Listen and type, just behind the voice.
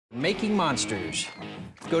making monsters.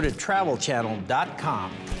 Go to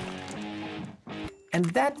travelchannel.com. And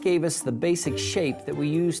that gave us the basic shape that we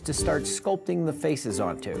used to start sculpting the faces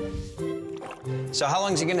onto. So how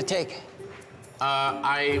long is it gonna take?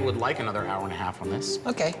 I would like another hour and a half on this.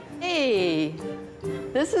 Okay. Hey,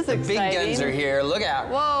 this is exciting. Big guns are here, look out.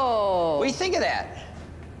 Whoa. What do you think of that?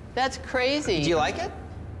 That's crazy. Do you like it?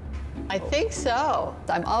 I think so.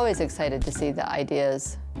 I'm always excited to see the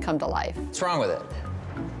ideas come to life. What's wrong with it?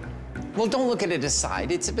 Well, don't look at it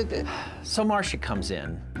aside. It's a bit... So Marsha comes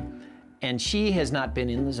in, and she has not been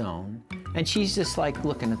in the zone, and she's just like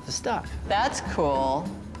looking at the stuff. That's cool.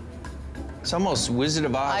 It's almost Wizard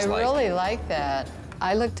of Oz. I really like that.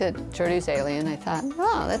 I looked at Jordu's alien, I thought,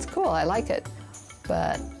 oh, that's cool, I like it.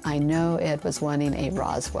 But I know Ed was wanting a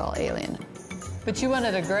Roswell alien. But you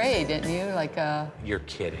wanted a gray, didn't you? Like a... You're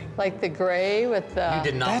kidding. Like the gray with the... You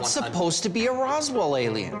did not That's supposed to be a Roswell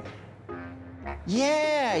alien.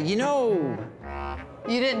 Yeah, you know.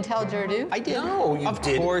 You didn't tell Jordu? I did. No, you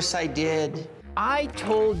didn't. Of course I did. I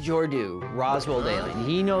told Jordu, Roswell alien.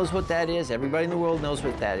 He knows what that is. Everybody in the world knows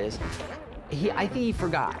what that is. I think he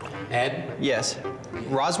forgot. Ed? Yes.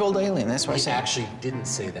 Roswell alien, that's what I He said. actually didn't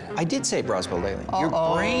say that. I did say Roswell alien. Your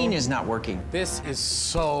brain is not working. This is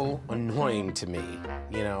so annoying to me,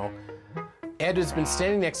 you know? Ed has been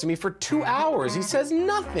standing next to me for 2 hours. He says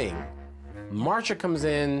nothing. Marsha comes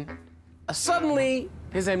in. Suddenly,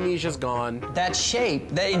 his amnesia's gone. That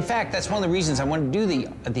shape, in fact, that's one of the reasons I want to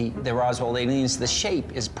do the Roswell aliens. The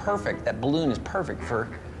shape is perfect. That balloon is perfect for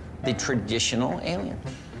the traditional alien.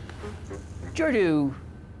 Jordu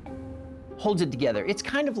holds it together. It's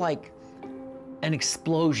kind of like an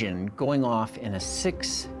explosion going off in a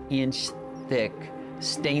 6-inch thick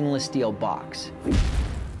stainless steel box.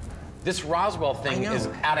 This Roswell thing is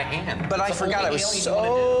out of hand. But I forgot, I was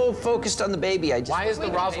so focused on the baby. Why is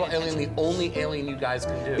the Roswell alien the only alien you guys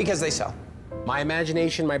can do? Because they sell. My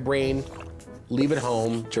imagination, my brain, leave it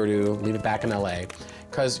home, Jordu, leave it back in LA.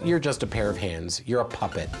 Because you're just a pair of hands. You're a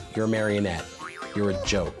puppet. You're a marionette. You're a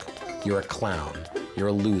joke. You're a clown. You're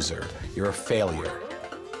a loser. You're a failure.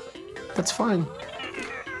 That's fine.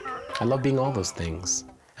 I love being all those things,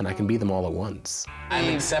 and I can be them all at once.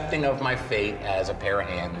 I'm accepting of my fate as a pair of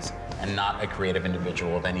hands and not a creative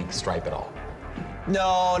individual of any stripe at all.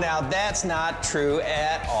 No, now that's not true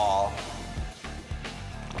at all.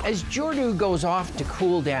 As Jordu goes off to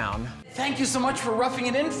cool down. Thank you so much for roughing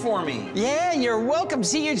it in for me. Yeah, you're welcome.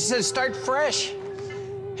 See, you said start fresh.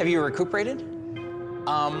 Have you recuperated?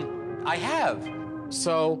 I have.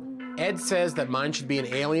 So Ed says that mine should be an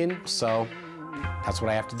alien, so that's what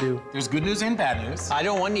I have to do. There's good news and bad news. I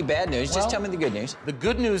don't want any bad news. Just tell me the good news. The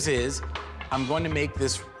good news is I'm going to make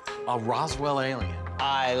this a Roswell alien.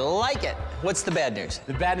 I like it. What's the bad news?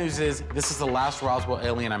 The bad news is this is the last Roswell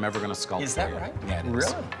alien I'm ever going to sculpt. Is that for you. right? Yeah, it is.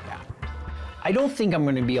 Really? Yeah. I don't think I'm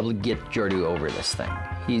going to be able to get Jordu over this thing.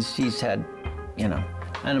 He's had, you know,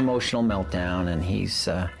 an emotional meltdown, and he's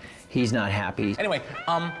not happy. Anyway,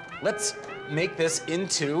 let's make this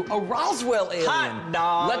into a Roswell alien. Hot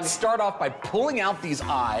dog. Let's start off by pulling out these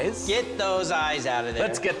eyes. Get those eyes out of there.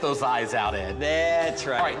 Let's get those eyes out, Ed. That's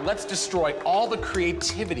right. All right, let's destroy all the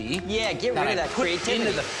creativity. Yeah, get rid of that put creativity.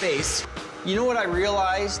 into the face. You know what I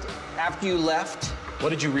realized after you left? What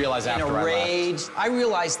did you realize after In a I rage, left? I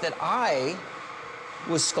realized that I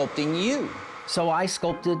was sculpting you. So I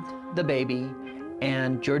sculpted the baby,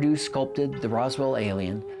 and Jordu sculpted the Roswell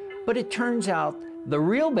alien. But it turns out the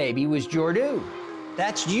real baby was Jordu.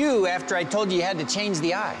 That's you after I told you you had to change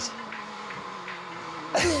the eyes.